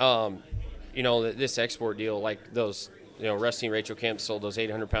genetics? This export deal, like those, Rusty and Rachel Kemp sold those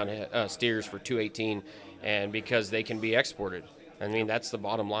 800-pound steers for $218, and because they can be exported. I mean, that's the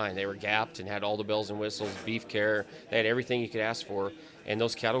bottom line. They were gapped and had all the bells and whistles, beef care. They had everything you could ask for, and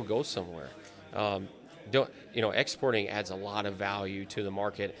those cattle go somewhere. Exporting adds a lot of value to the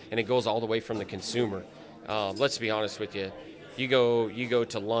market, and it goes all the way from the consumer. Let's be honest with you. You go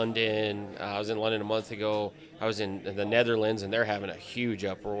to London. I was in London a month ago. I was in the Netherlands, and they're having a huge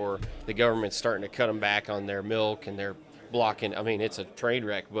uproar. The government's starting to cut them back on their milk, and they're blocking. I mean, it's a train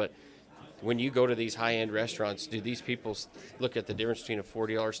wreck, but when you go to these high-end restaurants, do these people look at the difference between a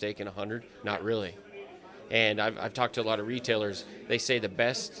 $40 steak and $100? Not really. And I've talked to a lot of retailers. They say the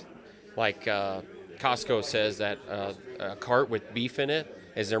best, like Costco says that a cart with beef in it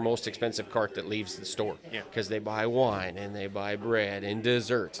is their most expensive cart that leaves the store. Because they buy wine and they buy bread and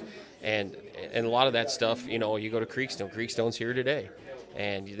desserts. And a lot of that stuff, you go to Creekstone. Creekstone's here today.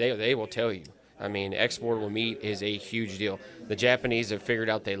 And they will tell you. I mean, exportable meat is a huge deal. The Japanese have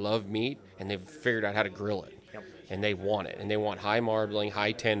figured out they love meat, and they've figured out how to grill it. And they want it. And they want high marbling,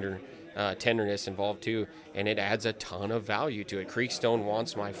 high tenderness involved too, and it adds a ton of value to it. Creekstone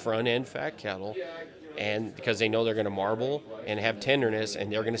wants my front-end fat cattle, and because they know they're going to marble and have tenderness,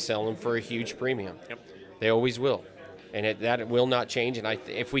 and they're going to sell them for a huge premium. They always will. And that will not change. And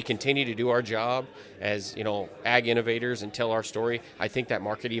if we continue to do our job as, ag innovators and tell our story, I think that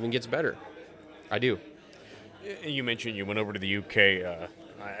market even gets better. I do. You mentioned you went over to the UK.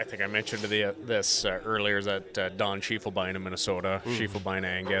 I think I mentioned this earlier, is that Don Schiefelbein in Minnesota, Schiefelbein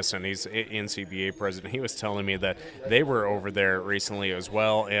Angus, and he's NCBA president. He was telling me that they were over there recently as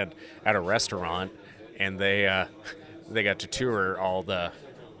well, and at a restaurant, and they got to tour all the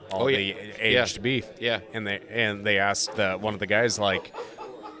aged beef. Yeah. And they asked one of the guys, like,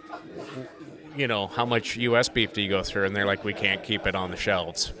 how much U.S. beef do you go through? And they're like, we can't keep it on the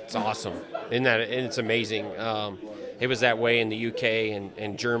shelves. It's awesome. It's amazing. It was that way in the UK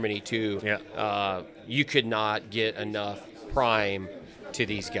and Germany too. Yeah. You could not get enough prime to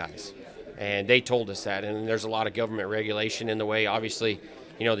these guys, and they told us that. And there's a lot of government regulation in the way. Obviously,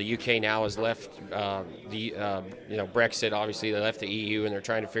 the UK now has left Brexit. Obviously, they left the EU, and they're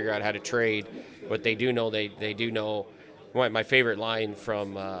trying to figure out how to trade. But they do know they do know. My favorite line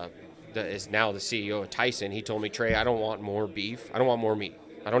from is now the CEO of Tyson. He told me, Trey, I don't want more beef. I don't want more meat.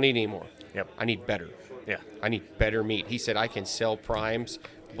 I don't need any more. Yep. I need better. Yeah. I need better meat. He said, I can sell primes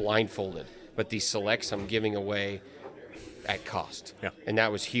blindfolded, but these selects I'm giving away at cost. Yeah. And that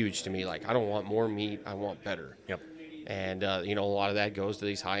was huge to me. Like, I don't want more meat. I want better. Yep. And, a lot of that goes to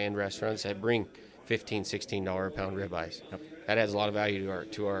these high-end restaurants that bring $15, $16 a pound ribeyes. Yep. That adds a lot of value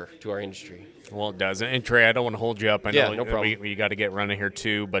to our industry. Well, it does. And Trey, I don't want to hold you up. I know no problem. We got to get running here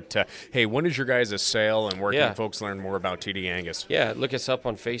too. But hey, when is your guys' sale, and where can folks learn more about TD Angus? Yeah, look us up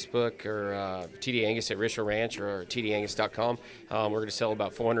on Facebook or TD Angus at Richel Ranch or TDAngus.com. We're going to sell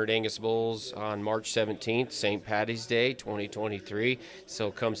about 400 Angus bulls on March 17th, St. Patty's Day, 2023. So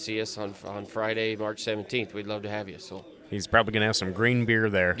come see us on Friday, March 17th. We'd love to have you. So. He's probably going to have some green beer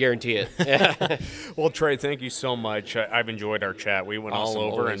there. Guarantee it. Well, Trey, thank you so much. I've enjoyed our chat. We went all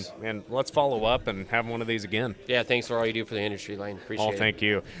over, and let's follow up and have one of these again. Yeah, thanks for all you do for the industry, Lane. Appreciate it. Thank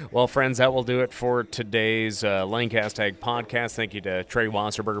you. Well, friends, that will do it for today's Lanecast Ag Podcast. Thank you to Trey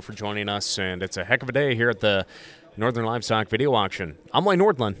Wasserburger for joining us, and it's a heck of a day here at the Northern Livestock Video Auction. I'm Lane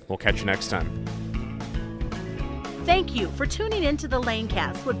Nordlund. We'll catch you next time. Thank you for tuning in to the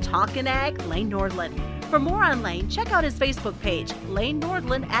Lanecast with Talkin' Ag, Lane Nordlund. For more on Lane, check out his Facebook page, Lane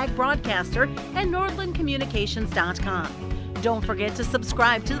Nordlund Ag Broadcaster, and NordlundCommunications.com. Don't forget to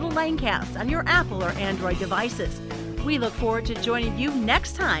subscribe to the Lanecast on your Apple or Android devices. We look forward to joining you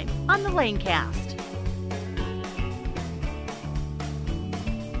next time on the Lanecast.